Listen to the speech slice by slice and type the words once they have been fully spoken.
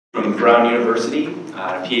From Brown University,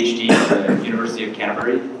 a PhD at the University of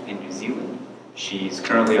Canterbury in New Zealand. She's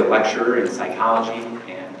currently a lecturer in psychology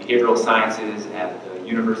and behavioral sciences at the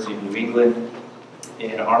University of New England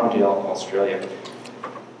in Armadale, Australia.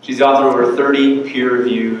 She's the author of over 30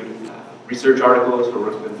 peer-reviewed research articles. Her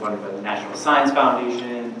work's been funded by the National Science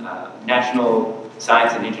Foundation, National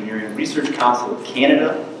Science and Engineering Research Council of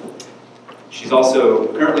Canada. She's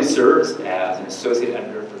also currently serves as an associate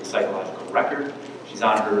editor for the Psychological Record. She's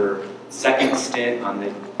on her second stint on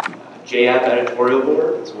the SQAB editorial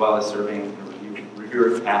board, as well as serving in a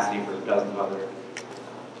reviewer capacity for dozens of other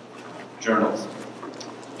journals.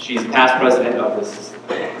 She's past president of the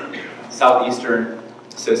Southeastern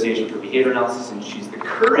Association for Behavior Analysis, and she's the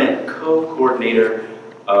current co-coordinator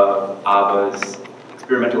of ABBA's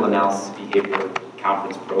Experimental Analysis Behavior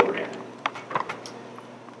Conference program.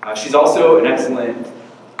 She's also an excellent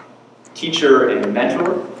teacher and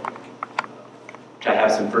mentor, which I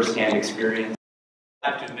have some firsthand experience.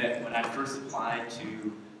 I have to admit, when I first applied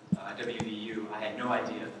to WVU, I had no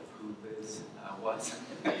idea who Liz was.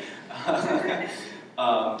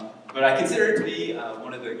 But I consider it to be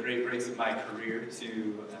one of the great breaks of my career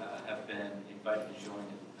to have been invited to join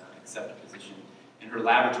and accept a position in her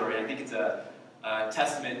laboratory. I think it's a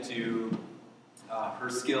testament to her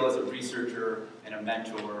skill as a researcher and a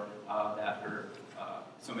mentor that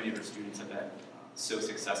so many of her students have been so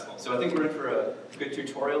successful. So I think we're in for a good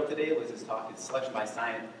tutorial today. Liz's talk is Selection by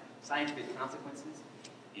Scientific Consequences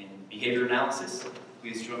in Behavior Analysis.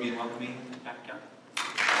 Please join me in welcoming Dr. Kyonka.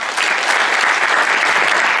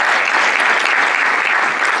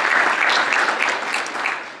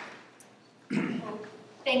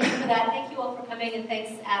 Thank you for that. Thank you all for coming, and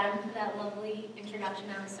thanks, Adam, for that lovely introduction.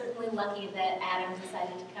 I'm certainly lucky that Adam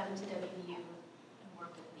decided to come to WVU and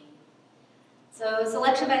work with me. So,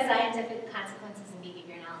 selection by scientific consequences in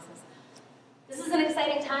behavior analysis. This is an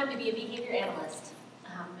exciting time to be a behavior analyst.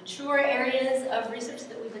 Mature areas of research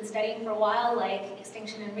that we've been studying for a while, like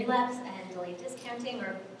extinction and relapse and delayed discounting,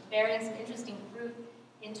 are bearing some interesting fruit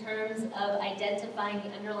in terms of identifying the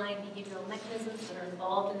underlying behavioral mechanisms that are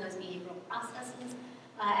involved in those behavioral processes,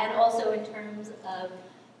 and also in terms of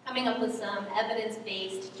coming up with some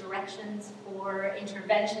evidence-based directions for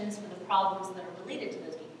interventions for the problems that are related to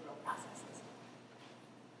those behavioral processes.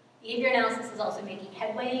 Behavior analysis is also making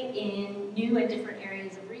headway in new and different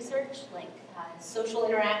areas of research, like social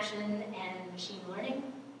interaction and machine learning.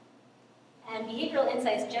 And behavioral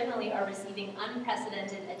insights generally are receiving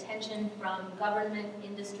unprecedented attention from government,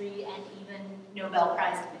 industry, and even Nobel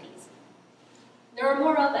Prize committees. There are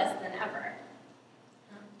more of us than ever.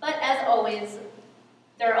 But as always,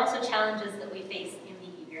 there are also challenges that we face in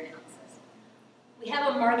behavior analysis. We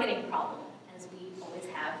have a marketing problem, as we always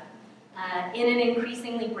have, in an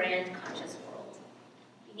increasingly brand-conscious world.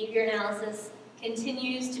 Behavior analysis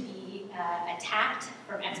continues to be attacked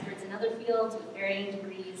from experts in other fields with varying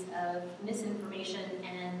degrees of misinformation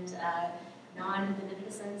and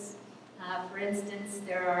non-beneficence. For instance,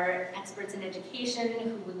 there are experts in education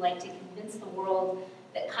who would like to convince the world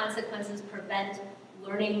that consequences prevent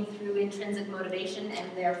learning through intrinsic motivation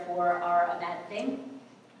and therefore are a bad thing.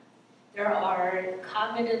 There are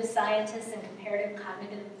cognitive scientists and comparative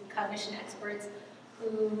cognition experts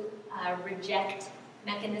who reject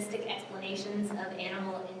mechanistic explanations of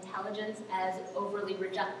animal intelligence as overly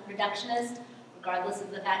reductionist, regardless of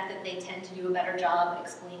the fact that they tend to do a better job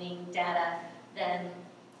explaining data than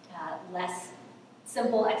less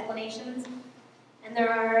simple explanations. And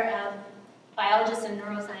there are biologists and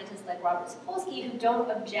neuroscientists like Robert Sapolsky who don't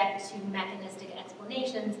object to mechanistic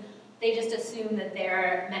explanations. They just assume that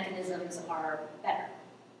their mechanisms are better.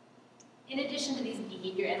 In addition to these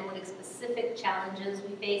behavior analytic specific challenges,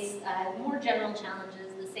 we face more general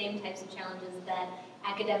challenges, the same types of challenges that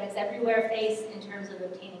academics everywhere face in terms of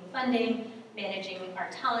obtaining funding, managing our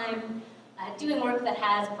time, doing work that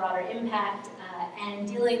has broader impact, and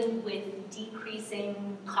dealing with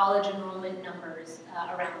decreasing college enrollment numbers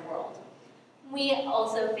around the world. We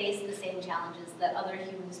also face the same challenges that other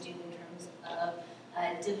humans do in terms of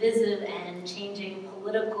divisive and changing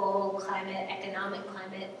political climate, economic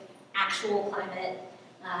climate, actual climate,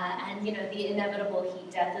 and the inevitable heat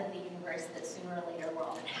death of the universe that sooner or later we're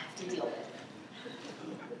all going to have to deal with.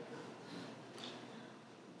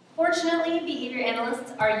 Fortunately, behavior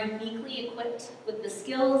analysts are uniquely equipped with the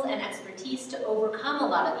skills and expertise to overcome a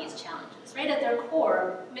lot of these challenges. Right at their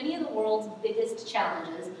core, many of the world's biggest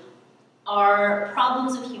challenges are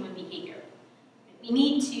problems of human behavior. We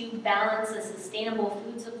need to balance a sustainable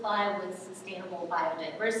food supply with sustainable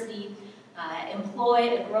biodiversity,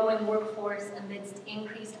 employ a growing workforce amidst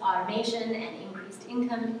increased automation and increased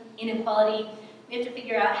income inequality. We have to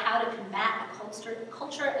figure out how to combat a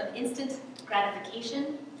culture of instant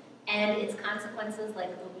gratification and its consequences like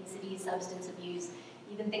obesity, substance abuse,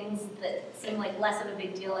 even things that seem like less of a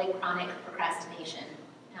big deal like chronic procrastination,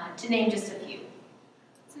 to name just a few.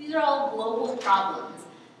 So these are all global problems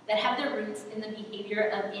that have their roots in the behavior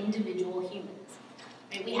of individual humans.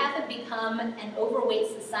 Right? We haven't become an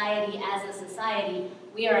overweight society as a society.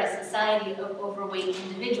 We are a society of overweight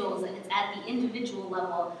individuals, and it's at the individual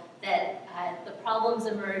level that the problems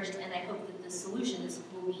emerged, and I hope that the solutions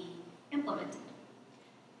will be implemented.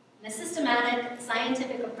 And a systematic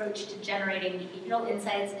scientific approach to generating behavioral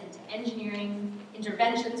insights and to engineering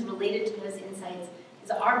interventions related to those insights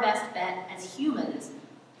is our best bet as humans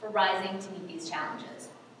for rising to meet these challenges.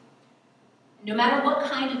 No matter what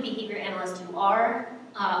kind of behavior analyst you are,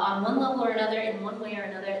 on one level or another, in one way or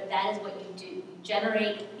another, that is what you do. You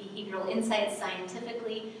generate behavioral insights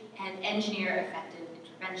scientifically and engineer effective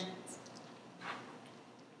interventions.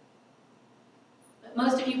 But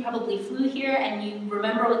most of you probably flew here and you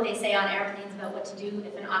remember what they say on airplanes about what to do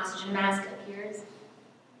if an oxygen mask appears.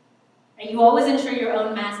 And you always ensure your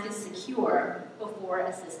own mask is secure before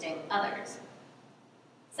assisting others.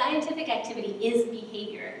 Scientific activity is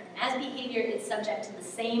behavior, and as behavior, it's subject to the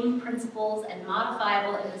same principles and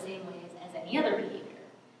modifiable in the same ways as any other behavior.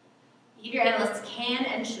 Behavior analysts can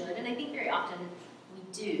and should, and I think very often we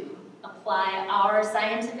do, apply our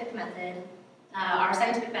scientific methods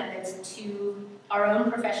to our own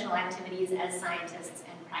professional activities as scientists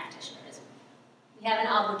and practitioners. We have an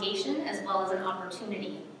obligation as well as an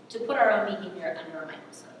opportunity to put our own behavior under a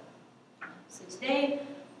microscope. So today,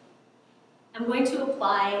 I'm going to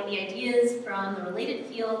apply the ideas from the related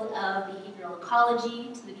field of behavioral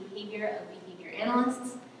ecology to the behavior of behavior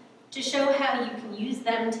analysts to show how you can use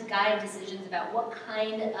them to guide decisions about what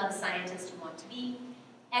kind of scientist you want to be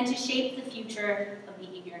and to shape the future of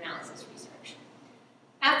behavior analysis research.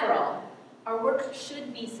 After all, our work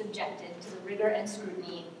should be subjected to the rigor and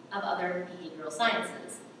scrutiny of other behavioral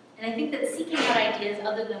sciences. And I think that seeking out ideas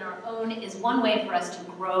other than our own is one way for us to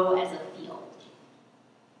grow as a field.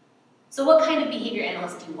 So what kind of behavior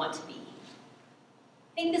analyst do you want to be?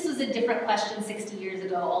 I think this was a different question 60 years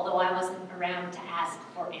ago, although I wasn't around to ask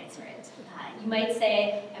or answer it. You might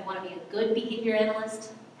say, I want to be a good behavior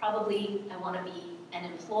analyst. Probably, I want to be an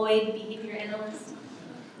employed behavior analyst.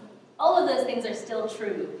 All of those things are still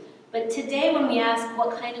true. But today, when we ask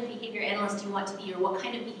what kind of behavior analyst do you want to be, or what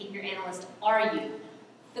kind of behavior analyst are you,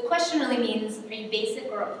 the question really means, are you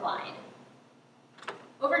basic or applied?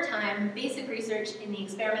 Over time, basic research in the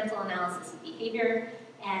experimental analysis of behavior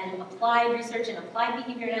and applied research in applied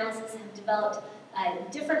behavior analysis have developed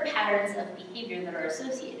different patterns of behavior that are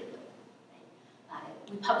associated with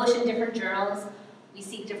it. We publish in different journals, we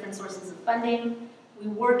seek different sources of funding, we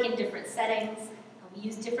work in different settings, we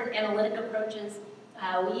use different analytic approaches,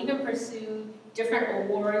 we even pursue different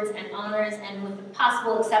awards and honors, and with the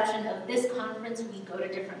possible exception of this conference, we go to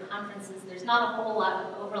different conferences. There's not a whole lot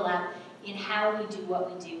of overlap in how we do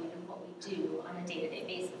what we do and what we do on a day-to-day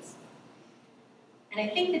basis. And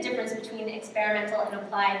I think the difference between experimental and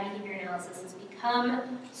applied behavior analysis has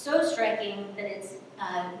become so striking that it's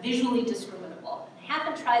visually discriminable. I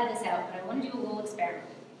haven't tried this out, but I want to do a little experiment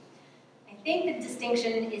with you. I think the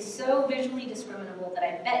distinction is so visually discriminable that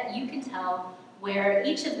I bet you can tell where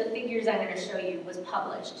each of the figures I'm going to show you was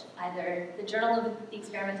published, either the Journal of the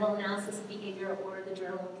Experimental Analysis of Behavior or the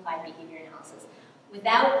Journal of Applied Behavior Analysis,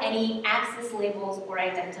 without any axis labels or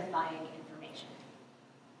identifying information.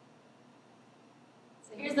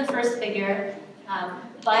 So here's the first figure,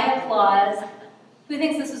 by applause. Who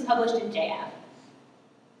thinks this was published in JAB?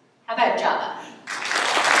 How about Java?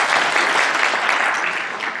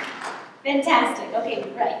 Fantastic, okay,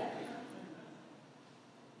 right.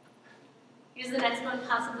 Here's the next one,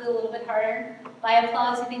 possibly a little bit harder. By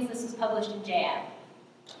applause, who thinks this was published in JAB?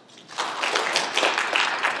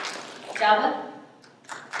 Java?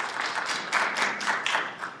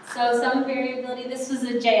 So some variability, this was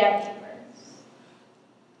a JAB paper.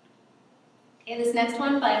 Okay, this next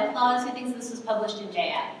one, by applause, who thinks this was published in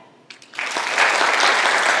JAB?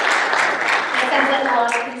 That sounds like a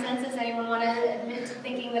lot of consensus. Anyone want to admit to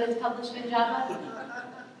thinking that it's published in Java?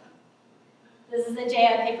 This is a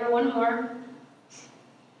JAB paper, one more.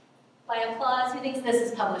 By applause, who thinks this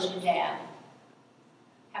is published in JAB?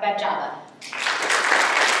 How about Java?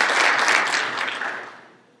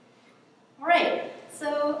 All right,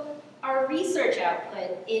 so our research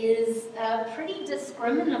output is pretty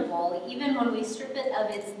discriminable, even when we strip it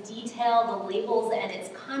of its detail, the labels, and its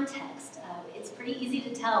context. It's pretty easy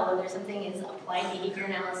to tell whether something is applied behavior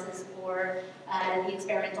analysis or the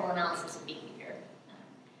experimental analysis of behavior.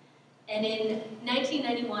 And in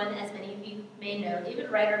 1991, as many of you may know, David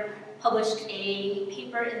Reiter published a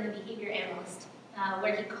paper in the Behavior Analyst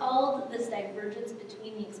where he called this divergence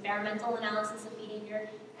between the experimental analysis of behavior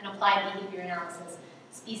and applied behavior analysis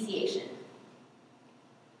speciation.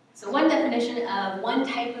 So one definition of one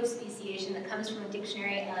type of speciation that comes from a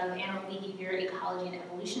dictionary of animal behavior, ecology, and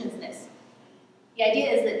evolution is this. The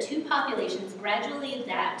idea is that two populations gradually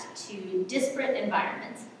adapt to disparate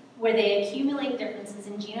environments where they accumulate differences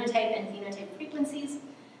in genotype and phenotype frequencies,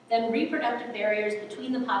 then reproductive barriers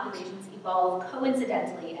between the populations evolve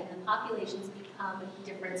coincidentally and the populations become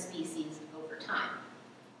different species over time.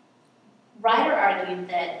 Ryder argued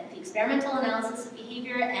that the experimental analysis of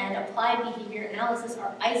behavior and applied behavior analysis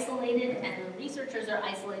are isolated, and the researchers are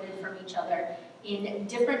isolated from each other in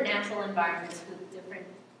different natural environments with different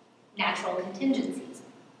natural contingencies.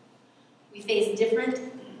 We face different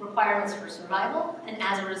requirements for survival, and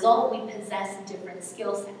as a result, we possess different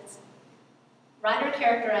skill sets. Ryder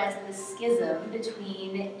characterized this schism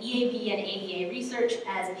between EAB and ABA research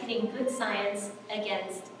as pitting good science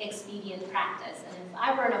against expedient practice. And if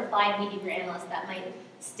I were an applied behavior analyst, that might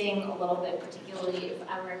sting a little bit, particularly if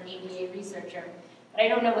I were an ABA researcher. But I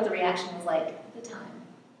don't know what the reaction was like at the time.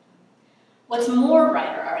 What's more,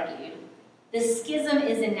 Ryder argued, this schism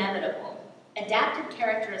is inevitable. Adaptive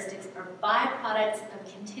characteristics are byproducts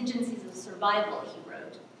of contingencies of survival, he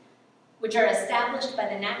wrote, which are established by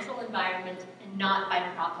the natural environment and not by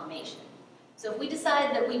proclamation. So if we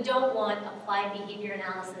decide that we don't want applied behavior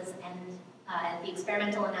analysis and the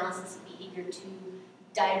experimental analysis of behavior to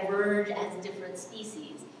diverge as different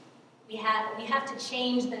species, we have to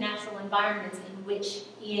change the natural environments in which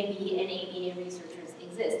EAB and ABA researchers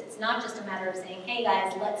exist. It's not just a matter of saying, hey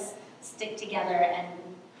guys, let's stick together and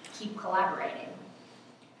keep collaborating.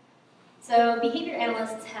 So behavior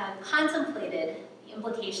analysts have contemplated the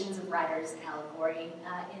implications of Ryder's allegory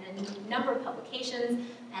in a number of publications,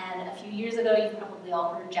 and a few years ago you've probably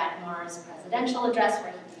all heard Jack Ma's presidential address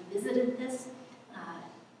where he revisited this.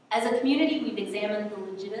 As a community, we've examined the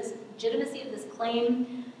legitimacy of this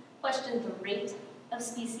claim, questioned the rate of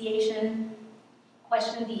speciation,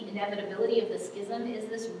 questioned the inevitability of the schism. Is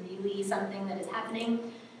this really something that is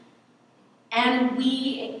happening? And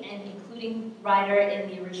we, and including Ryder in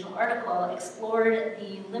the original article, explored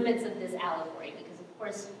the limits of this allegory because, of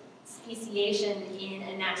course, speciation in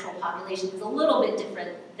a natural population is a little bit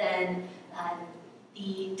different than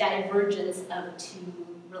the divergence of two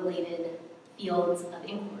related fields of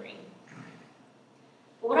inquiry.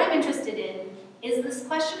 But what I'm interested in is this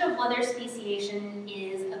question of whether speciation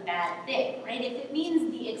is a bad thing, right? If it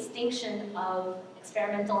means the extinction of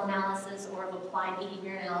experimental analysis or of applied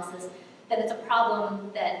behavior analysis, then it's a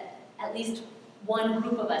problem that at least one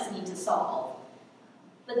group of us need to solve.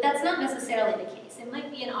 But that's not necessarily the case. It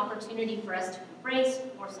might be an opportunity for us to embrace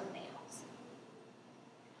or something else.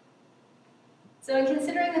 So in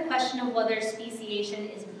considering the question of whether speciation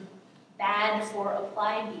is bad for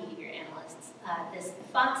applied behavior analysts, this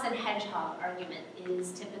fox and hedgehog argument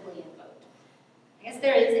is typically invoked. I guess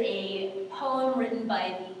there is a poem written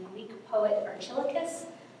by the Greek poet Archilochus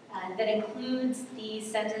that includes the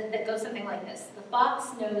sentence that goes something like this: the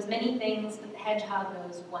fox knows many things, but the hedgehog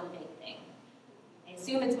knows one big thing. I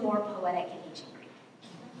assume it's more poetic in ancient Greek.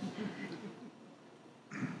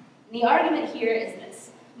 And the argument here is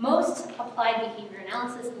this: most applied behavior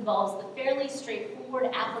analysis involves the fairly straightforward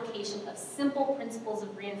application of simple principles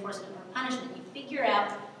of reinforcement or punishment. You figure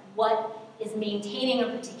out what is maintaining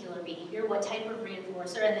a particular behavior, what type of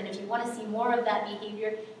reinforcer, and then if you want to see more of that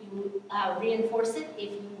behavior, you reinforce it.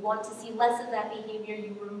 If you want to see less of that behavior,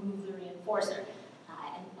 you remove the reinforcer.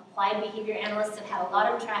 And applied behavior analysts have had a lot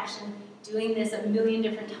of traction doing this a million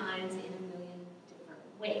different times in a million different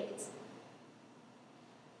ways.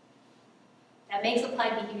 That makes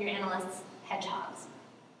applied behavior analysts hedgehogs.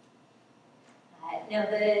 Now,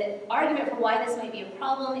 the argument for why this might be a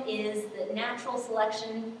problem is that natural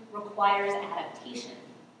selection requires adaptation.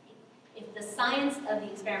 If the science of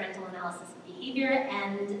the experimental analysis of behavior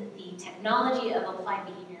and the technology of applied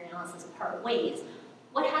behavior analysis part ways,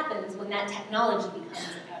 what happens when that technology becomes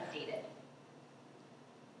outdated?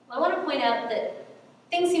 Well, I want to point out that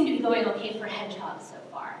things seem to be going okay for hedgehogs so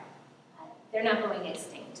far. They're not going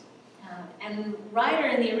extinct. And Ryder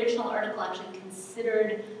in the original article actually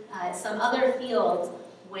considered some other fields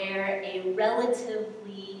where a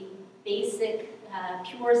relatively basic,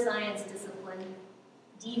 pure science discipline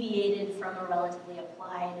deviated from a relatively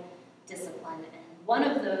applied discipline. And one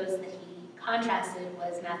of those that he contrasted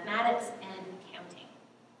was mathematics and accounting.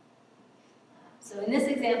 So in this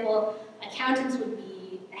example, accountants would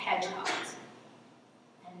be hedgehogs.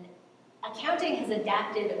 And accounting has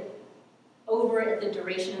adapted over the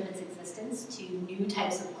duration of its existence to new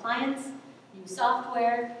types of clients, new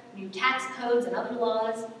software, new tax codes and other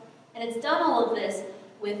laws, and it's done all of this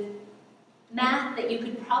with math that you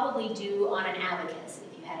could probably do on an abacus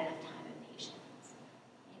if you had enough time and patience.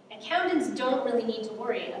 Accountants don't really need to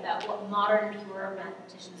worry about what modern pure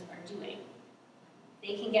mathematicians are doing.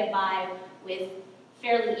 They can get by with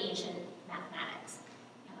fairly ancient mathematics.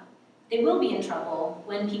 They will be in trouble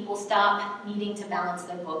when people stop needing to balance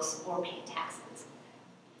their books or pay taxes.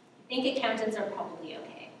 I think accountants are probably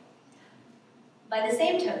okay. By the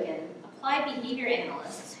same token, applied behavior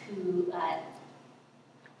analysts who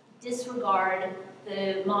disregard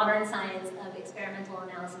the modern science of experimental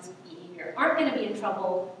analysis of behavior aren't going to be in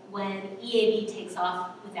trouble when EAB takes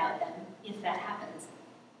off without them, if that happens.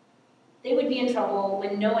 They would be in trouble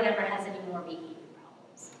when no one ever has any more behavior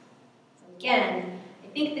problems. So again, I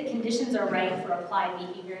think the conditions are right for applied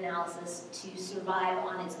behavior analysis to survive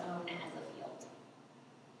on its own as a field.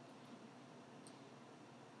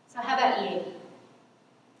 So how about EAB?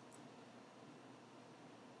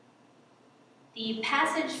 The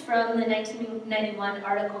passage from the 1991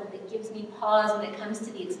 article that gives me pause when it comes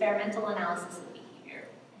to the experimental analysis of behavior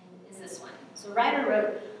is this one. So Ryder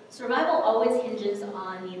wrote, "Survival always hinges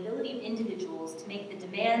on the ability of individuals to meet the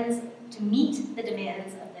demands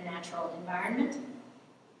of the natural environment."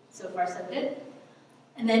 So far, so good.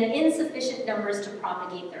 And then insufficient numbers to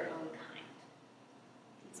propagate their own kind.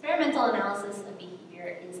 Experimental analysis of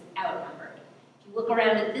behavior is outnumbered. If you look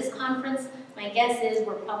around at this conference, my guess is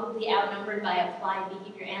we're probably outnumbered by applied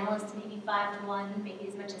behavior analysts, maybe 5 to 1, maybe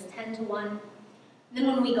as much as 10 to 1. And then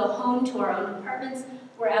when we go home to our own departments,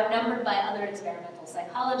 we're outnumbered by other experimental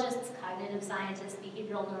psychologists, cognitive scientists,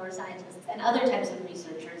 behavioral neuroscientists, and other types of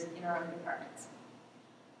researchers in our own departments.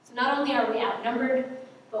 So not only are we outnumbered,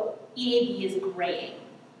 but EAB is graying.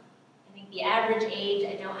 I think the average age,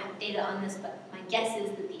 I don't have data on this, but my guess is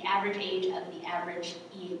that the average age of the average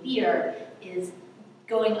EABer is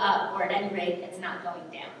going up, or at any rate, it's not going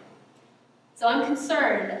down. So I'm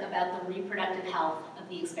concerned about the reproductive health of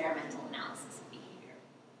the experimental analysis of behavior.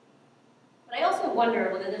 But I also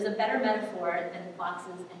wonder whether there's a better metaphor than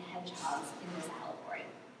foxes and hedgehogs in this allegory.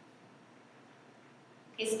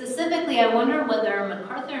 Okay, specifically, I wonder whether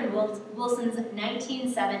MacArthur and Wilson's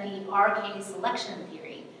 1970 RK selection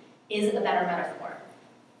theory is a better metaphor.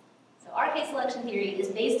 So RK selection theory is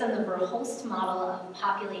based on the Verhulst model of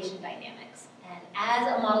population dynamics. And as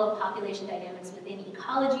a model of population dynamics within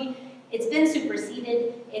ecology, it's been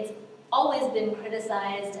superseded. It's always been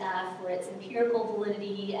criticized for its empirical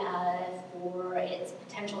validity, for its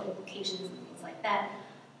potential implications and things like that.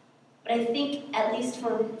 But I think, at least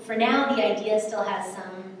for now, the idea still has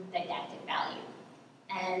some didactic value.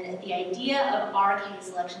 And the idea of RK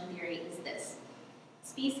selection theory is this.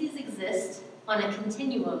 Species exist on a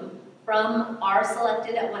continuum from R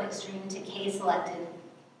selected at one extreme to K selected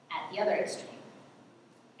at the other extreme.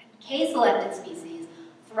 K-selected species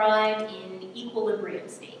thrive in equilibrium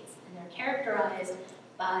states, and they're characterized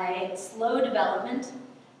by slow development,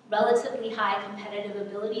 relatively high competitive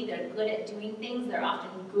ability. They're good at doing things. They're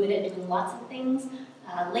often good at doing lots of things.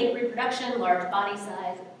 Late reproduction, large body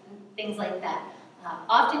size, things like that.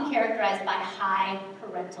 Often characterized by high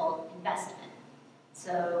parental investment.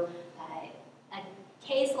 So a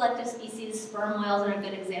K-selective species, sperm whales are a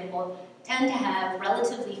good example, tend to have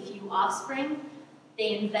relatively few offspring.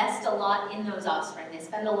 They invest a lot in those offspring. They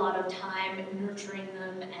spend a lot of time nurturing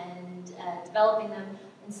them and developing them.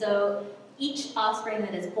 And so each offspring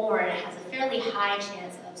that is born has a fairly high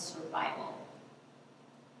chance of survival.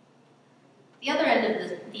 The other end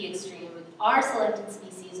of the extreme, R-selected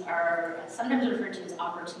species are sometimes referred to as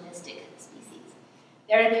opportunistic species.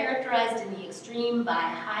 They're characterized in the extreme by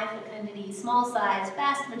high fecundity, small size,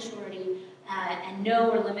 fast maturity, and no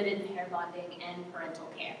or limited pair bonding and parental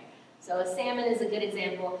care. So a salmon is a good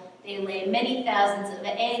example. They lay many thousands of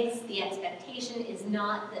eggs. The expectation is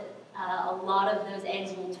not that a lot of those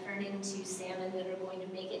eggs will turn into salmon that are going to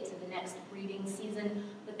make it to the next breeding season,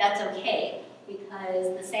 but that's okay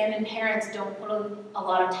because the salmon parents don't put a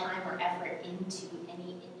lot of time or effort into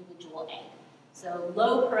any individual egg. So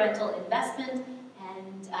low parental investment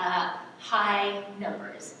and high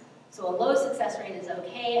numbers. So a low success rate is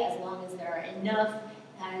okay as long as there are enough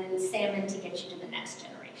salmon to get you to the next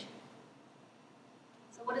generation.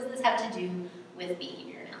 So what does this have to do with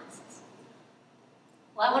behavior analysis?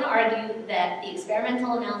 Well, I want to argue that the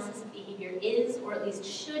experimental analysis of behavior is, or at least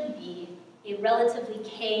should be, a relatively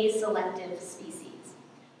K-selective species.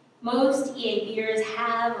 Most EABers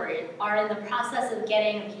have or are in the process of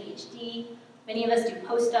getting a PhD. Many of us do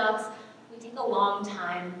postdocs. We take a long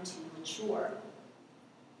time to mature.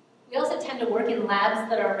 We also tend to work in labs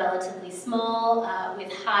that are relatively small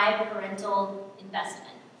with high parental investment.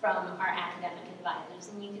 from our academic advisors.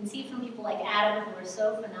 And you can see from people like Adam, who are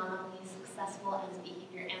so phenomenally successful as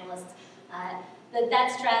behavior analysts,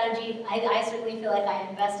 that strategy, I certainly feel like I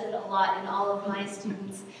invested a lot in all of my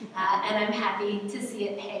students, and I'm happy to see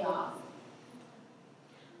it pay off.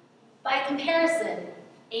 By comparison,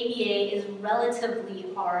 ABA is relatively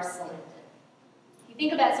r-selective. If you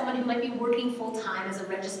think about someone who might be working full-time as a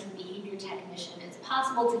registered behavior technician, it's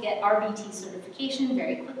possible to get RBT certification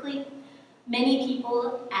very quickly. Many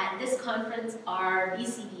people at this conference are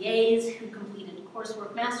BCBAs who completed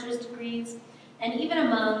coursework master's degrees, and even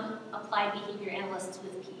among applied behavior analysts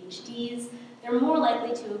with PhDs, they're more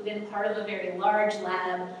likely to have been part of a very large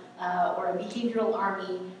lab or a behavioral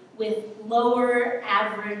army with lower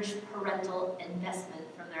average parental investment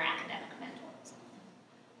from their academic mentors.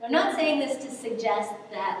 I'm not saying this to suggest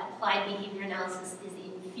that applied behavior analysis is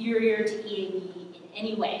inferior to EAB in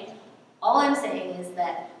any way. All I'm saying is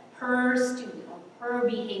that per student or per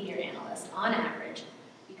behavior analyst, on average,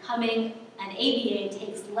 becoming an ABA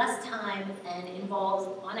takes less time and involves,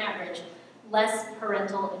 on average, less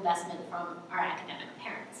parental investment from our academic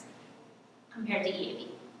parents compared to EAB.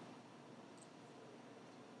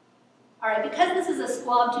 All right, because this is a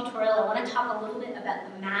SQAB tutorial, I want to talk a little bit about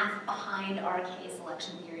the math behind RK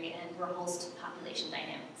selection theory and Verhulst population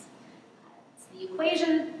dynamics. So the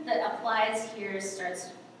equation that applies here starts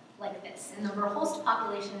like this. In the Verhulst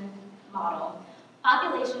population model,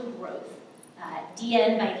 population growth,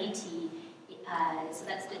 dn by dt, so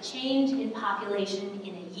that's the change in population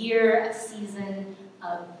in a year, a season,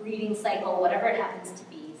 a breeding cycle, whatever it happens to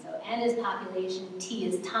be. So n is population, t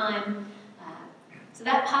is time. So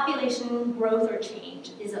that population growth or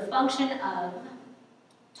change is a function of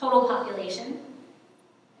total population,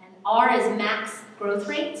 and r is max growth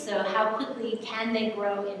rate, so how quickly can they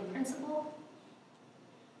grow in principle,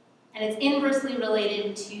 and it's inversely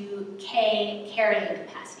related to k, carrying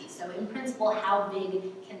capacity. So in principle, how big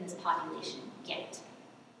can this population get?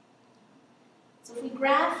 So if we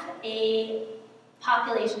graph a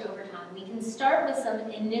population over time, we can start with some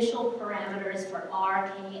initial parameters for r,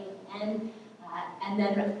 k, and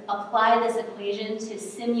then apply this equation to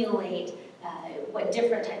simulate what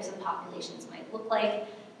different types of populations might look like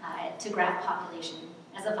to graph population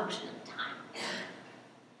as a function of time.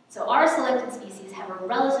 So r-selected species have a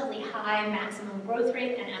relatively high maximum growth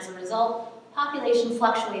rate, and as a result, population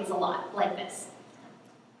fluctuates a lot, like this.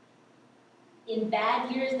 In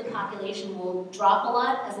bad years, the population will drop a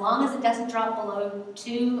lot, as long as it doesn't drop below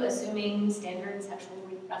 2, assuming standard sexual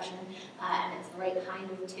reproduction, and it's the right kind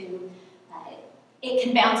of 2. It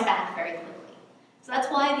can bounce back very quickly. So that's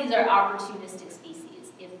why these are opportunistic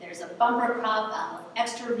species. If there's a bumper crop of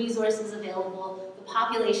extra resources available, the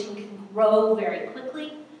population can grow very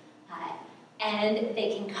quickly, and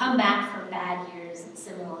they can come back from bad years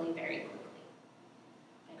similarly very quickly.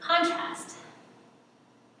 By contrast,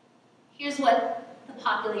 here's what the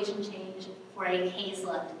population change for a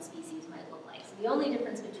K-selected species might look like. So the only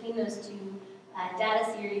difference between those two data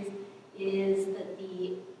series is that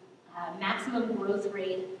the maximum growth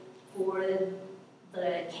rate for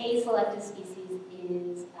the K-selected species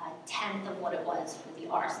is a tenth of what it was for the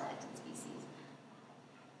R-selected species.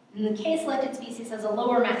 And the K-selected species has a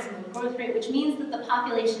lower maximum growth rate, which means that the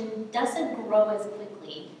population doesn't grow as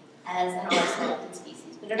quickly as an R-selected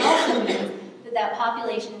species. But it also means that that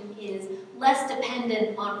population is less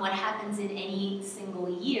dependent on what happens in any single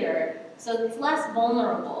year, so it's less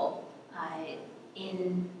vulnerable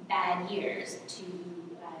in bad years to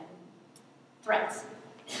threats.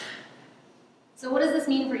 So what does this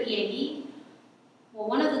mean for EAB? Well,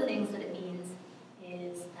 one of the things that it means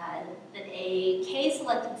is that a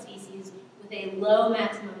K-selected species with a low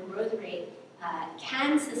maximum growth rate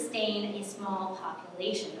can sustain a small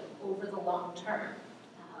population over the long term,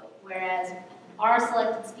 whereas an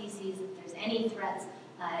R-selected species, if there's any threats,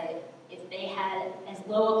 if they had as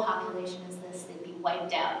low a population as this, they'd be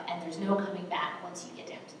wiped out, and there's no coming back once you get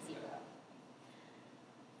down to 0.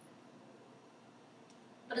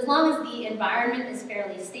 But as long as the environment is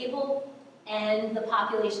fairly stable and the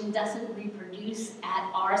population doesn't reproduce at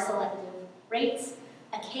R-selective rates,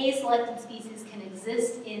 a K-selected species can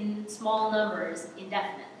exist in small numbers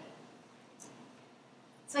indefinitely.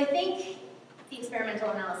 So I think the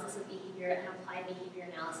experimental analysis of behavior and applied behavior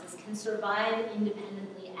analysis can survive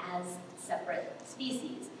independently as separate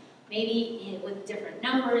species, maybe with different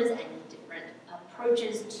numbers and different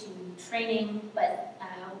approaches to training, but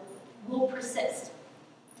will persist.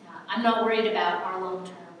 I'm not worried about our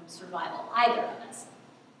long-term survival, either of us.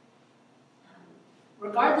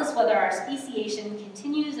 Regardless whether our speciation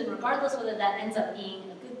continues and regardless whether that ends up being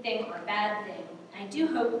a good thing or a bad thing, I do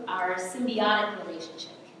hope our symbiotic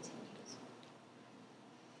relationship continues.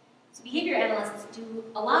 behavior analysts do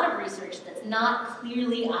a lot of research that's not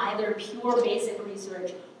clearly either pure basic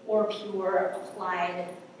research or pure applied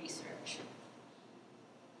research.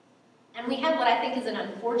 And we have what I think is an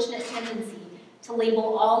unfortunate tendency to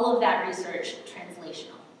label all of that research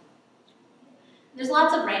translational. There's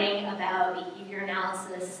lots of writing about behavior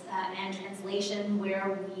analysis and translation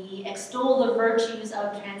where we extol the virtues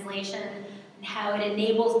of translation and how it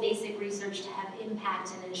enables basic research to have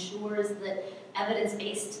impact and ensures that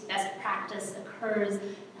evidence-based best practice occurs.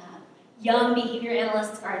 Young behavior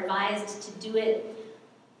analysts are advised to do it.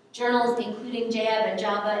 Journals, including SQAB and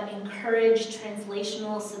Java, encourage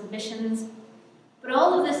translational submissions. But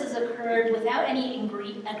all of this has occurred without any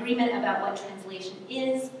agreement about what translation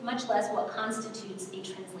is, much less what constitutes a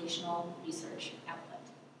translational research output.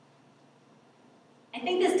 I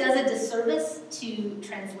think this does a disservice to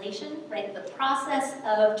translation, right? The process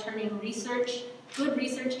of turning research, good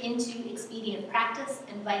research, into expedient practice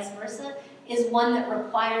and vice versa is one that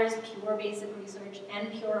requires pure basic research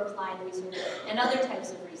and pure applied research and other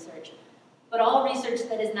types of research. But all research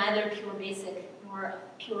that is neither pure basic nor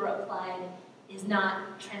pure applied is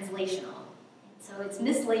not translational. So it's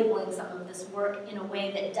mislabeling some of this work in a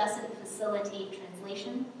way that doesn't facilitate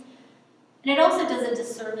translation. And it also does a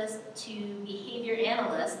disservice to behavior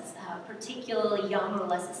analysts, particularly young or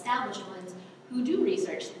less established ones, who do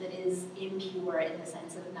research that is impure in the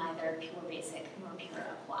sense of neither pure basic nor pure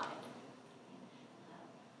applied.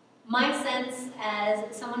 My sense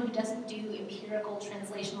as someone who doesn't do empirical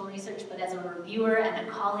translational research, but as a reviewer and a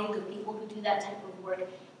colleague of people who do that type of work,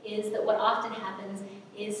 is that what often happens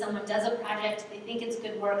is someone does a project, they think it's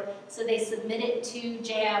good work, so they submit it to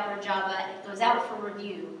SQAB or Java, it goes out for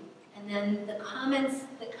review, and then the comments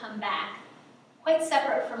that come back, quite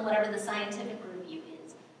separate from whatever the scientific review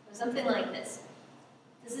is, or something like this.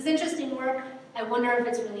 This is interesting work, I wonder if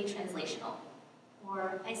it's really translational.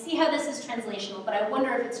 Or, I see how this is translational, but I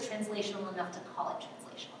wonder if it's translational enough to call it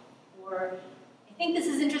translational. Or, I think this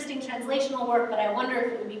is interesting translational work, but I wonder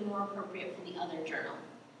if it would be more appropriate for the other journal.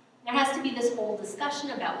 There has to be this whole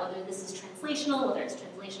discussion about whether this is translational, whether it's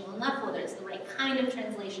translational enough, whether it's the right kind of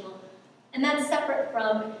translational. And that's separate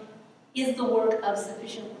from, is the work of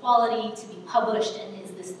sufficient quality to be published, and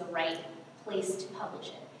is this the right place to publish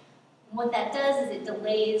it? And what that does is it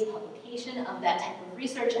delays publication of that type of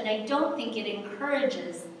research, and I don't think it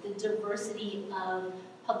encourages the diversity of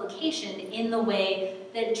publication in the way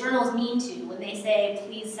that journals mean to when they say,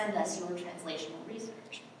 please send us your translational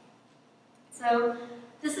research. So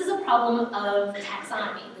this is a problem of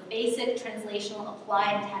taxonomy, the basic translational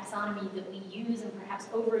applied taxonomy that we use and perhaps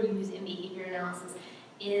overuse in behavior analysis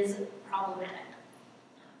is problematic.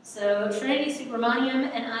 So Trinity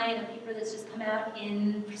Subramaniam and I, in a paper that's just come out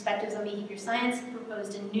in Perspectives on Behavior Science,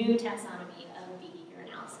 proposed a new taxonomy of behavior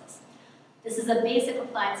analysis. This is a basic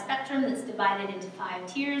applied spectrum that's divided into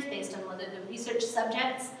 5 tiers based on whether the research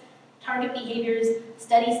subjects, target behaviors,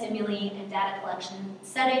 study stimuli, and data collection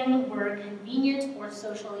setting were convenient or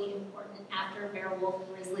socially important after Bear, Wolf,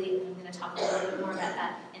 and Risley, and I'm going to talk a little bit more about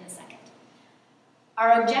that in a second.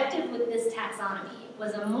 Our objective with this taxonomy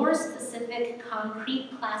was a more specific, concrete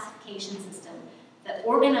classification system that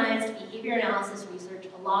organized behavior analysis research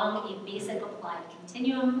along a basic applied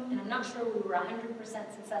continuum, and I'm not sure we were 100%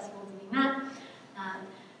 successful doing that.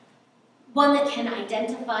 One that can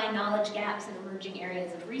identify knowledge gaps in emerging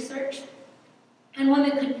areas of research, and one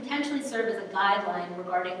that could potentially serve as a guideline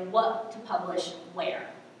regarding what to publish where.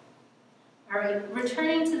 All right,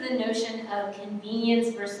 returning to the notion of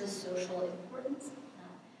convenience versus social importance.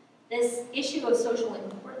 This issue of social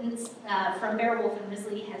importance from Bear, Wolf, and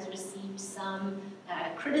Risley has received some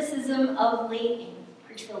criticism of late in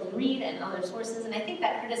Critchfield and Reed and other sources, and I think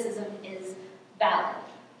that criticism is valid.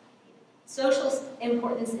 Social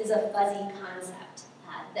importance is a fuzzy concept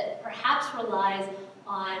that perhaps relies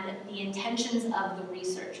on the intentions of the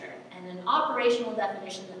researcher, and an operational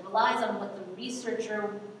definition that relies on what the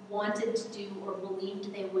researcher wanted to do or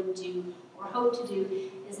believed they would do or hoped to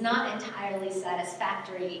do is not entirely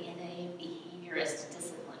satisfactory in a behaviorist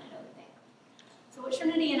discipline, I don't think. So what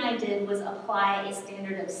Trinity and I did was apply a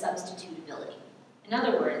standard of substitutability. In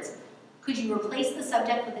other words, could you replace the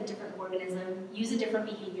subject with a different organism, use a different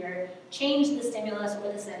behavior, change the stimulus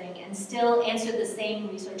or the setting, and still answer the same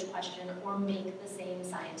research question or make the same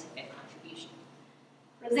scientific contribution?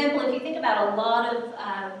 For example, if you think about a lot of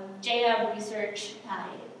SQAB research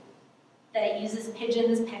that uses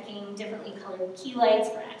pigeons pecking differently colored key lights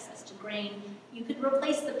for access to grain, you could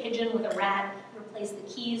replace the pigeon with a rat, replace the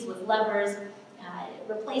keys with levers,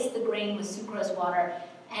 replace the grain with sucrose water,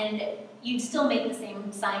 and you'd still make the same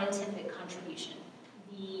scientific contribution.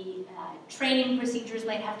 The training procedures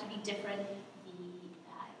might have to be different,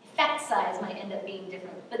 the effect size might end up being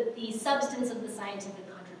different, but the substance of the scientific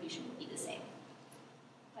contribution would be the same.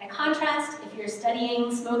 By contrast, if you're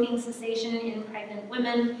studying smoking cessation in pregnant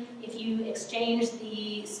women, if you exchange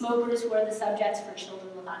the smokers who are the subjects for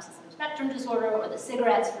children with autism spectrum disorder or the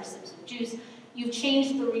cigarettes for sips of juice, you've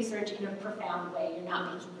changed the research in a profound way. You're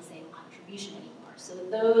not making the same contribution anymore. So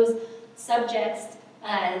those subjects,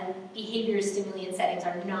 behaviors, stimuli, and settings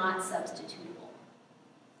are not substitutable.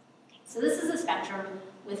 So this is a spectrum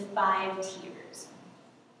with 5 tiers.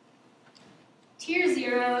 Tier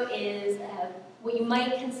 0 is what you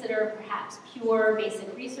might consider perhaps pure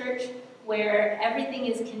basic research, where everything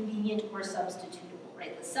is convenient or substitutable,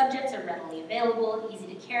 right? The subjects are readily available, easy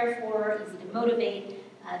to care for, easy to motivate.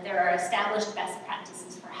 There are established best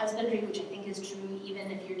practices for husbandry, which I think is true even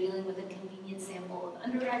if you're dealing with a convenient sample of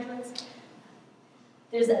undergraduates.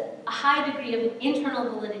 There's a high degree of internal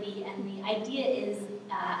validity, and the idea is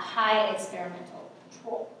high experimental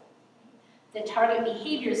control. The target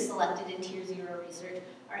behaviors selected in Tier 0 research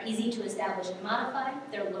are easy to establish and modify.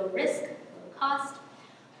 They're low risk, low cost.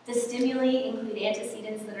 The stimuli include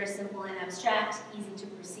antecedents that are simple and abstract, easy to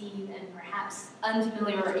perceive, and perhaps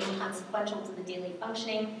unfamiliar or inconsequential to the daily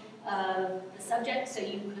functioning of the subject. So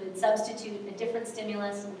you could substitute a different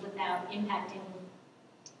stimulus without impacting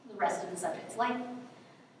the rest of the subject's life.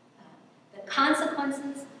 The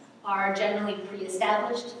consequences are generally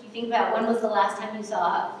pre-established. If you think about when was the last time you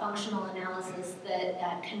saw a functional analysis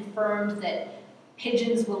that confirmed that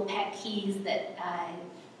pigeons will peck keys, that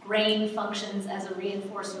grain functions as a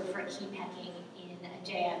reinforcer for key pecking in a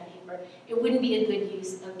JM paper, it wouldn't be a good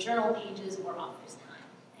use of journal pages or author's time.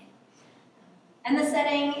 Right? And the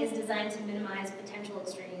setting is designed to minimize potential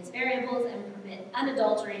extraneous variables and permit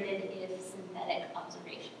unadulterated, if synthetic,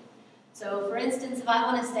 observation. So for instance, if I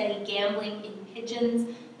want to study gambling in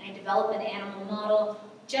pigeons, and I develop an animal model,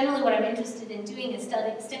 generally what I'm interested in doing is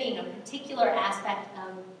studying a particular aspect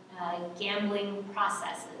of gambling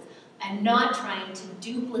processes. I'm not trying to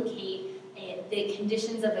duplicate the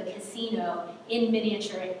conditions of a casino in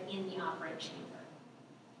miniature in the operant chamber.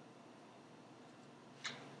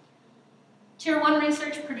 Tier 1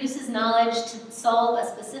 research produces knowledge to solve a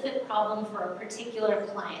specific problem for a particular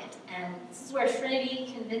client. And this is where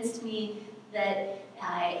Trinity convinced me that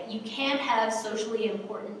you can't have socially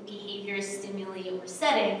important behaviors, stimuli, or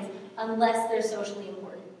settings unless they're socially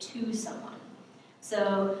important to someone.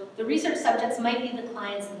 So the research subjects might be the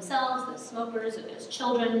clients themselves, those smokers, or those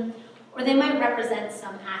children, or they might represent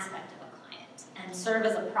some aspect of a client and serve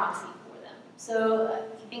as a proxy for them. So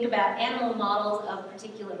if you think about animal models of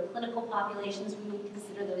particular clinical populations, we would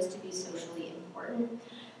consider those to be socially important.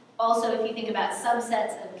 Also, if you think about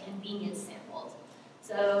subsets of convenience samples.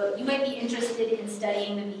 So you might be interested in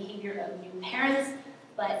studying the behavior of new parents,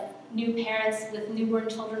 but new parents with newborn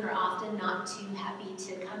children are often not too happy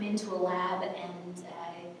to come into a lab and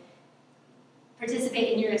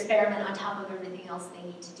participate in your experiment on top of everything else they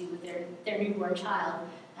need to do with their newborn child.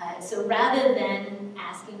 So rather than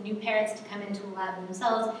asking new parents to come into a lab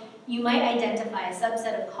themselves, you might identify a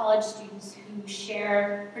subset of college students who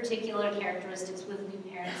share particular characteristics with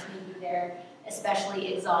new parents. Maybe they're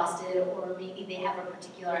especially exhausted, or maybe they have a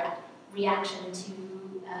particular reaction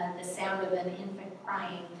to the sound of an infant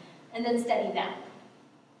crying, and then study that.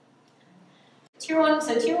 Tier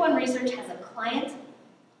 1 research has a client,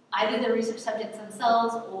 either the research subjects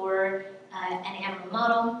themselves or an animal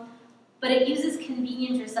model, but it uses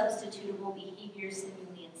convenient or substitutable behavior,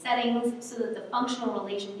 stimuli, and settings so that the functional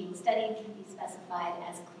relation being studied can be specified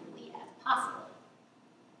as clearly as possible.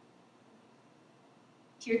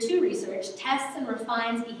 Tier 2 research tests and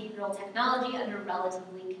refines behavioral technology under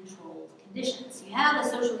relatively controlled conditions. So you have a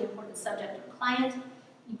socially important subject or client,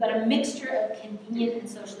 you've got a mixture of convenient and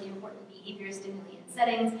socially important behavior, stimuli, and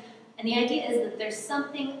settings, and the idea is that there's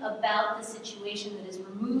something about the situation that is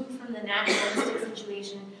removed from the naturalistic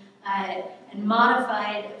situation and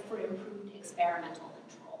modified for improved experimental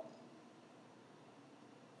control.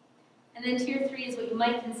 And then Tier 3 is what you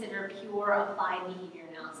might consider pure applied behavior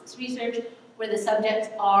analysis research, where the subjects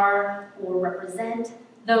are or represent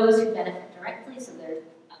those who benefit directly, so they're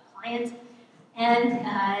a client,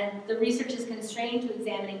 and the research is constrained to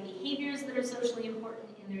examining behaviors that are socially important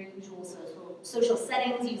in their usual social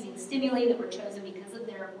settings, using stimuli that were chosen because of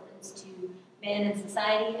their importance to man and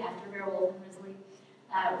society after Werewolf and Risley,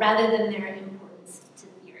 rather than their importance to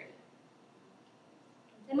theory.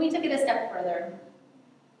 Then we took it a step further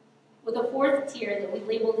with a 4th tier that we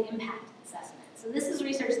labeled impact assessment. So this is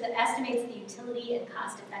research that estimates the utility and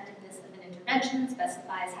cost effectiveness of an intervention,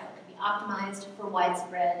 specifies how it can be optimized for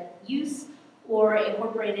widespread use or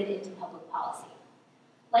incorporated into public policy.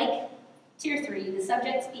 Like Tier 3, the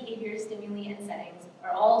subject's behavior, stimuli, and settings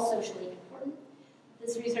are all socially important.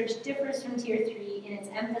 This research differs from Tier 3 in its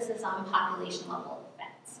emphasis on population-level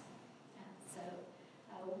effects.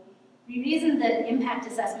 We reasoned that impact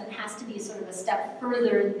assessment has to be sort of a step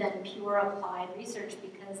further than pure applied research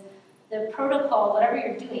because the protocol, whatever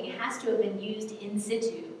you're doing, has to have been used in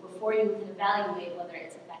situ before you can evaluate whether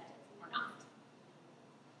it's effective or not.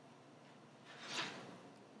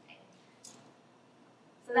 Okay.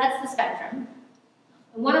 So that's the spectrum.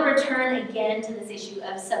 I want to return again to this issue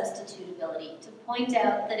of substitutability to point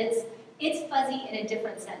out that it's fuzzy in a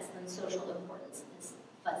different sense than social importance is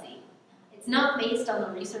fuzzy. It's not based on the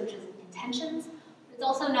researcher's intentions, but it's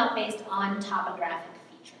also not based on topographic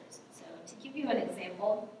features. So to give you an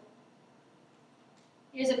example,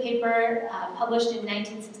 here's a paper published in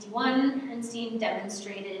 1961. Herrnstein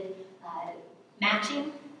demonstrated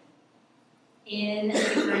matching in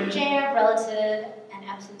SQAB, relative and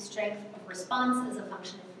absolute strength of response as a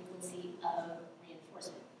function of frequency of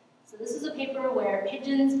reinforcement. So this is a paper where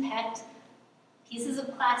pigeons pecked pieces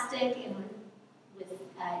of plastic with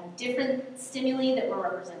different stimuli that were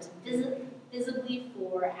represented visibly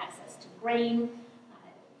for access to grain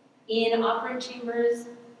in operant chambers.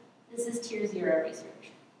 This is Tier 0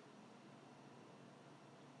 research.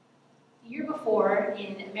 The year before,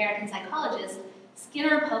 in American Psychologist,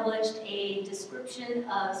 Skinner published a description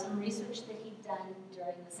of some research that he'd done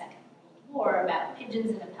during the Second World War about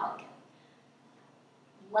pigeons and a pelican.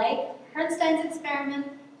 Like Herrnstein's experiment,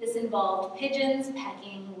 this involved pigeons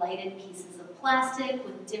pecking lighted pieces of plastic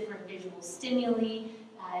with different visual stimuli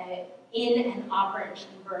in an operant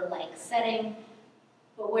chamber-like setting.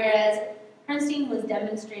 But whereas Herrnstein was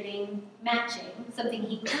demonstrating matching, something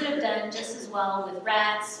he could have done just as well with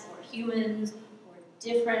rats or humans or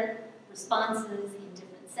different responses in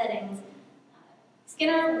different settings,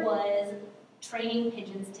 Skinner was training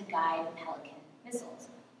pigeons to guide pelican missiles.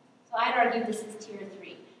 So I'd argue this is Tier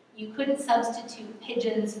 3. You couldn't substitute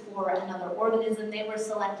pigeons for another organism. They were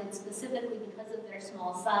selected specifically because of their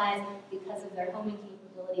small size, because of their homing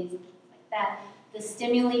capabilities, things like that. The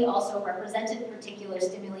stimuli also represented particular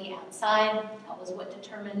stimuli outside. That was what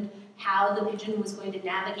determined how the pigeon was going to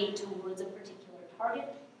navigate towards a particular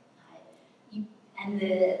target. And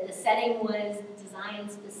the setting was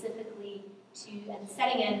designed specifically and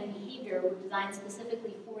setting and behavior were designed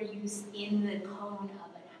specifically for use in the cone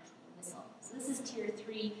of an actual missile. So this is Tier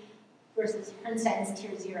 3 versus Herrnstein's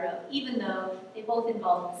Tier 0, even though they both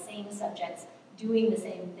involve the same subjects doing the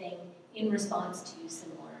same thing in response to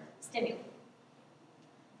similar stimuli.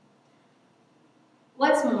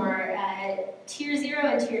 What's more, Tier 0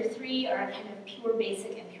 and Tier 3 are kind of pure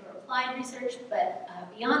basic and pure applied research, but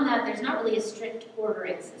beyond that, there's not really a strict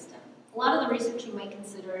ordering system. A lot of the research you might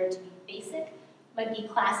consider to be basic might be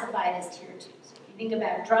classified as Tier 2. So if you think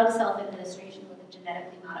about drug self-administration with a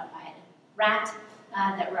genetically modified rat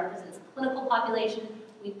that represents a clinical population,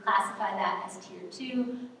 we classify that as Tier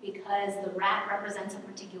 2 because the rat represents a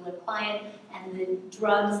particular client and the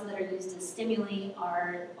drugs that are used as stimuli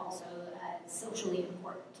are also socially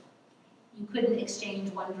important. You couldn't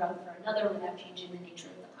exchange one drug for another without changing the nature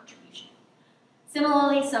of the contribution.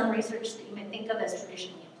 Similarly, some research that you might think of as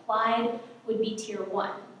traditionally applied would be Tier 1.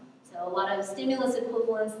 So a lot of stimulus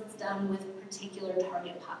equivalence that's done with particular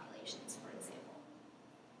target populations, for example.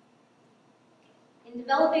 In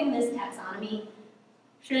developing this taxonomy,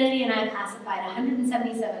 Trinity and I classified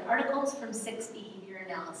 177 articles from 6 behavior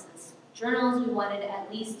analysis journals. We wanted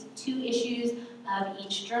at least 2 issues of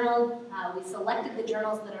each journal. We selected the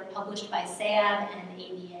journals that are published by SQAB and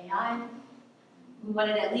ABAI. We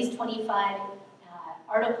wanted at least 25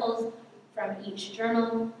 articles from each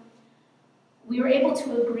journal. We were able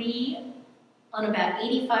to agree on about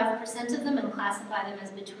 85% of them and classify them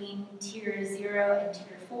as between Tier 0 and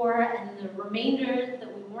Tier 4, and the remainder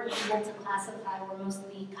that we weren't able to classify were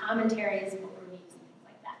mostly commentaries, book reviews, and things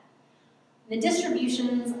like that. The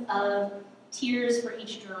distributions of tiers for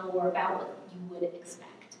each journal were about what you would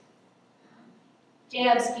expect.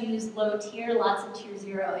 JAB skews low tier, lots of Tier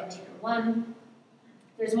 0 and Tier 1.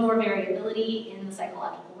 There's more variability in the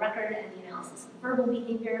psychological record and the analysis of verbal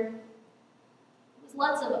behavior. There was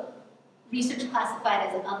lots of research classified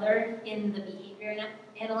as other in the behavior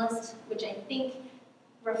analyst, which I think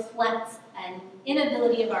reflects an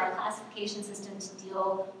inability of our classification system to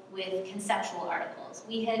deal with conceptual articles.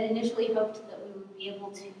 We had initially hoped that we would be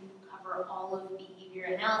able to cover all of behavior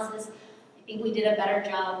analysis. I think we did a better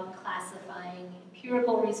job classifying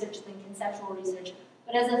empirical research than conceptual research,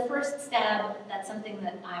 but as a first stab, that's something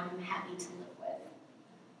that I'm happy to live with.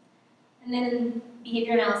 And then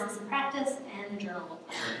behavior analysis in practice and the journal of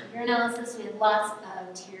behavior analysis, we had lots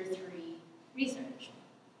of Tier 3 research.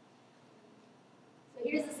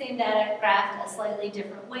 here's the same data graphed a slightly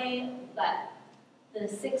different way, but the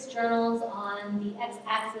 6 journals on the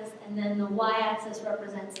x-axis and then the y-axis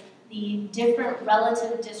represents the different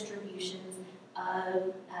relative distributions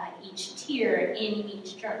of each tier in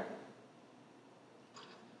each journal.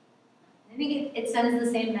 I think it sends the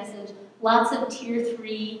same message. Lots of tier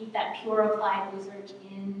 3, that pure applied research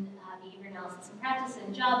in behavior analysis and practice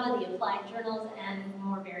in Java, the applied journals, and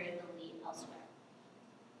more variability elsewhere.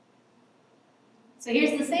 So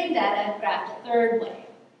here's the same data graphed a third way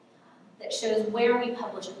that shows where we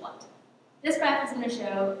publish what. This graph is going to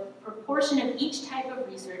show proportion of each type of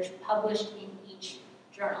research published in each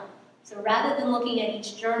journal. So rather than looking at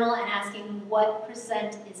each journal and asking what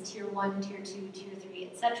percent is tier 1, tier 2, tier 3,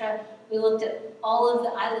 etc., I looked at all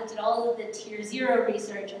of the tier 0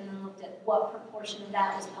 research and then looked at what proportion of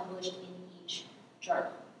that was published in each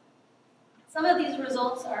journal. Some of these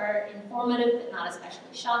results are informative but not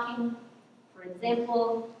especially shocking. For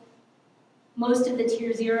example, most of the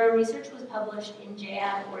tier 0 research was published in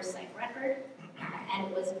JAB or PsycRecord, and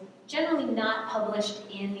it was generally not published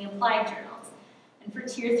in the applied journals. And for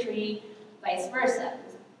tier 3, vice versa. It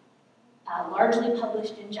was largely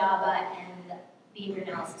published in Java and behavior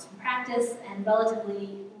analysis and practice, and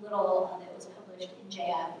relatively little of it was published in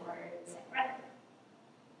JAB or PsycRecord.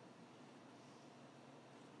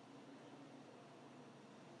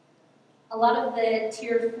 A lot of the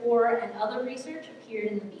tier 4 and other research appeared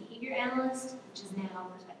in the Behavior Analyst, which is now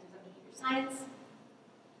Perspectives on Behavior Science.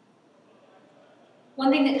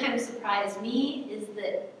 One thing that kind of surprised me is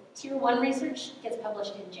that tier 1 research gets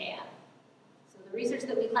published in JAB. So the research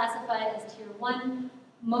that we classified as tier 1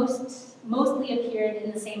 mostly appeared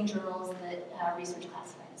in the same journals that research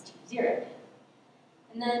classified as tier 0 did.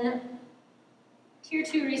 And then tier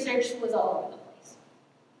 2 research was all over the place.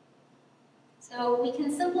 So we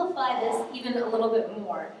can simplify this even a little bit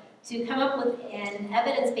more to come up with an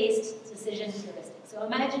evidence-based decision heuristic. So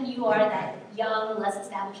imagine you are that young, less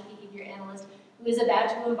established behavior analyst who is about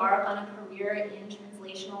to embark on a career in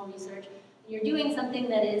translational research. You're doing something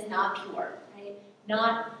that is not pure, right?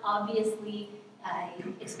 Not obviously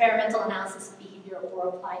experimental analysis of behavior or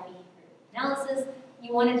applied behavior analysis.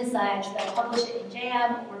 You want to decide, should I publish it in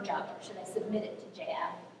JAB or Java? Should I submit it to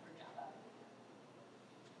JAB or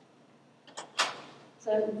Java?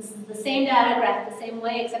 So this is the same data graphed the same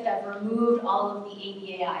way, except I've removed all of the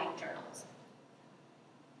ABAI journals.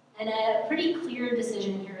 And a pretty clear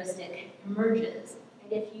decision heuristic emerges.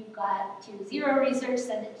 And if you've got tier 0 research,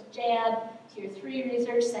 send it to JAB. Tier 3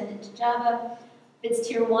 research, send it to Java. If it's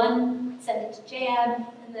tier 1, send it to JAB,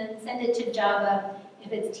 and then send it to Java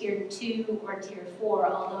if it's tier 2 or tier 4,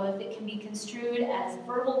 although if it can be construed as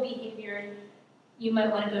verbal behavior, you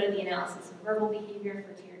might want to go to the analysis of verbal behavior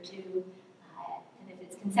for tier 2, and if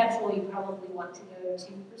it's conceptual, you probably want to go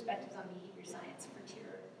to Perspectives on Behavior Science for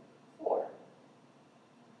tier 4.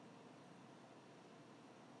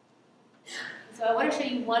 So I want to show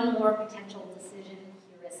you one more potential decision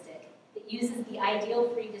heuristic that uses the ideal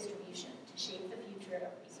free distribution to shape the future of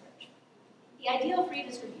research. The ideal free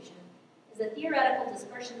distribution is a theoretical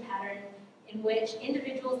dispersion pattern in which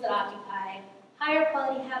individuals that occupy higher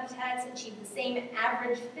quality habitats achieve the same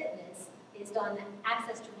average fitness based on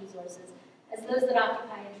access to resources as those that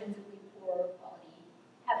occupy intrinsically poor quality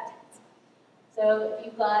habitats. So if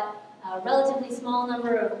you've got a relatively small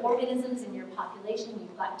number of organisms in your population,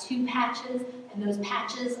 you've got 2 patches, and those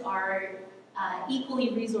patches are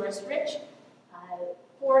equally resource rich.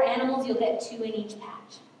 4 animals, you'll get 2 in each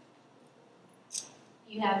patch.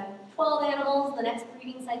 You have 12 animals, the next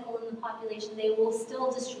breeding cycle in the population, they will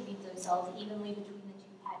still distribute themselves evenly between the 2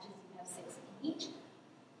 patches. You have 6 in each.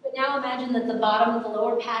 But now imagine that the bottom of the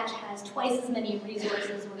lower patch has twice as many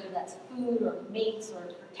resources, whether that's food or mates or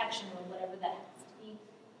protection or whatever that happens to be.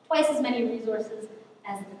 Twice as many resources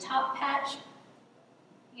as the top patch.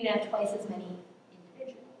 You can have twice as many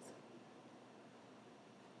individuals.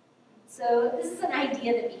 So this is an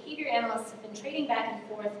idea that behavior analysts have been trading back and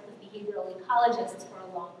forth with behavioral ecologists for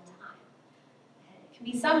a long time. And it can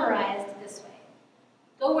be summarized this way.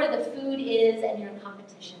 Go where the food is and your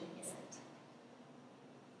competition isn't.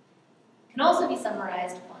 It can also be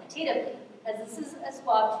summarized quantitatively, because this is a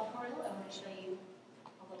SQAB tutorial. I want to show you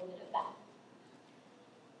a little bit of that.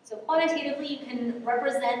 So quantitatively, you can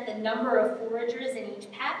represent the number of foragers in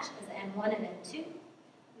each patch as N1 and N2.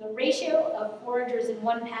 The ratio of foragers in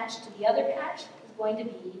one patch to the other patch is going to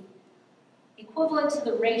be equivalent to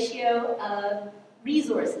the ratio of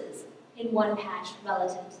resources in one patch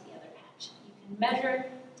relative to the other patch. You can measure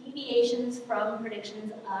deviations from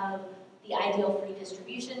predictions of the ideal free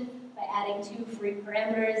distribution by adding 2 free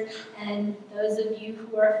parameters. And those of you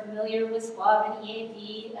who are familiar with SQAB and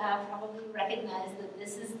EAB probably recognize that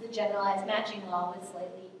this is the generalized matching law with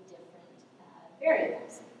slightly different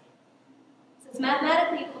variables. So it's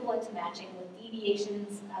mathematically equivalent to matching with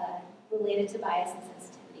deviations related to bias and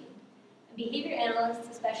sensitivity. And behavior analysts,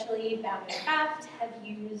 especially bound by craft, have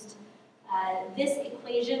used this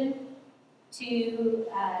equation to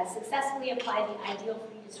successfully apply the ideal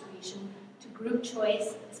free distribution to group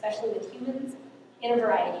choice, especially with humans, in a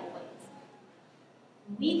variety of ways.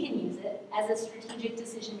 We can use it as a strategic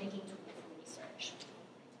decision-making tool for research.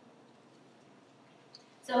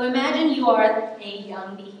 So imagine you are a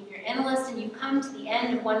young behavior analyst and you've come to the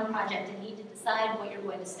end of one project and need to decide what you're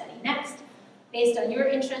going to study next. Based on your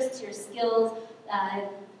interests, your skills,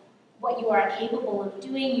 what you are capable of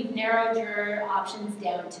doing, you've narrowed your options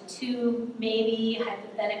down to 2, maybe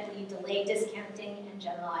hypothetically delay discounting and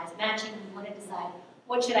generalized matching. You want to decide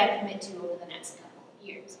what should I commit to over the next couple of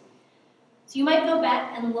years. So you might go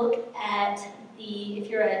back and look at if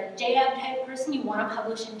you're a JAB type person, you want to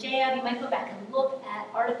publish in JAB, you might go back and look at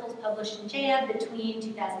articles published in JAB between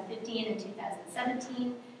 2015 and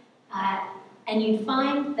 2017, and you'd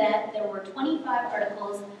find that there were 25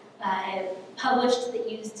 articles published that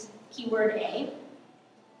used keyword A,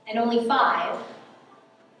 and only 5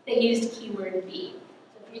 that used keyword B.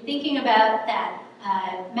 So if you're thinking about that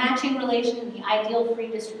matching relation and the ideal free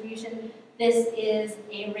distribution, this is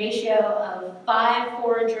a ratio of 5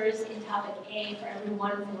 foragers in topic A for every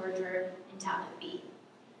 1 forager in topic B.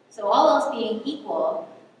 So all else being equal,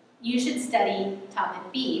 you should study topic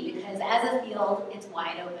B because as a field, it's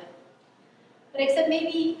wide open. But except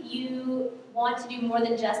maybe you want to do more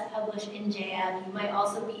than just publish in JAB, you might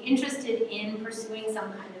also be interested in pursuing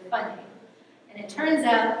some kind of funding. And it turns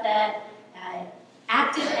out that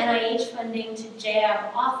active NIH funding to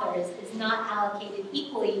JAB authors is not allocated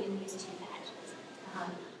equally in these 2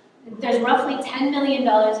 batches. There's roughly $10 million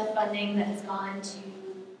of funding that has gone to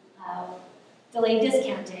delayed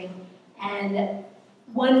discounting, and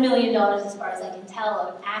 $1 million, as far as I can tell,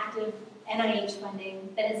 of active NIH funding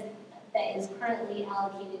that is currently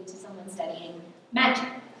allocated to someone studying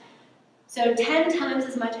matching. So 10 times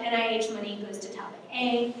as much NIH money goes to topic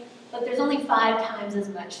A, but there's only 5 times as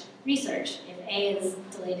much research if A is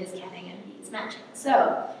delayed discounting and B is matching.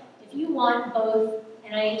 So if you want both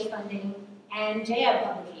NIH funding and JAB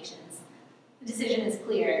publications, the decision is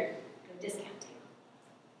clear, go discounting.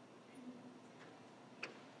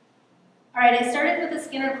 All right, I started with a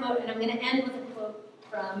Skinner quote, and I'm going to end with a quote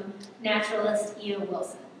from naturalist E.O.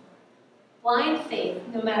 Wilson. Blind faith,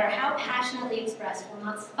 no matter how passionately expressed, will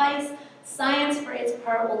not suffice. Science, for its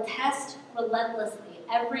part, will test relentlessly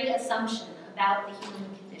every assumption about the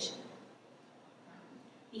human condition.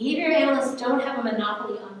 Behavior analysts don't have a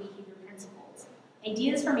monopoly on behavior principles.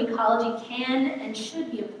 Ideas from ecology can and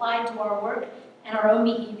should be applied to our work and our own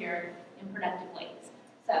behavior in productive ways.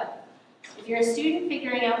 So, if you're a student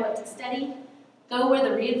figuring out what to study, go where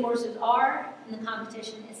the reinforcers are and the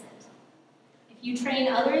competition isn't. If you train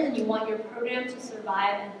others and you want your program to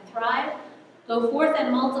survive and thrive, go forth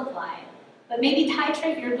and multiply, but maybe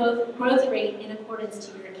titrate your growth rate in accordance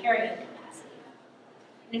to your carrying capacity.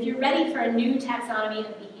 And if you're ready for a new taxonomy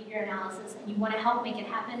of behavior analysis and you want to help make it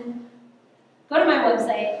happen, go to my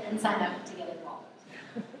website and sign up to get involved.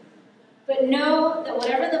 But know that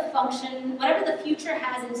whatever the future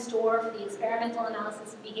has in store for the experimental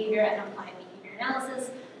analysis of behavior and applied behavior analysis,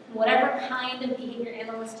 and whatever kind of behavior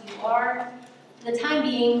analyst you are, for the time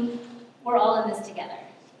being, we're all in this together.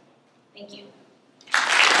 Thank you.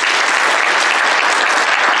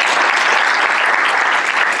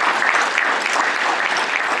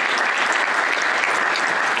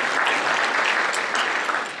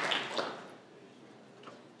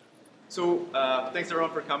 So thanks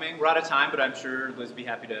everyone for coming. We're out of time, but I'm sure Liz would be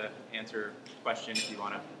happy to answer questions if you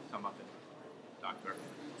want to come up and talk to her.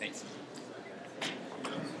 Thanks.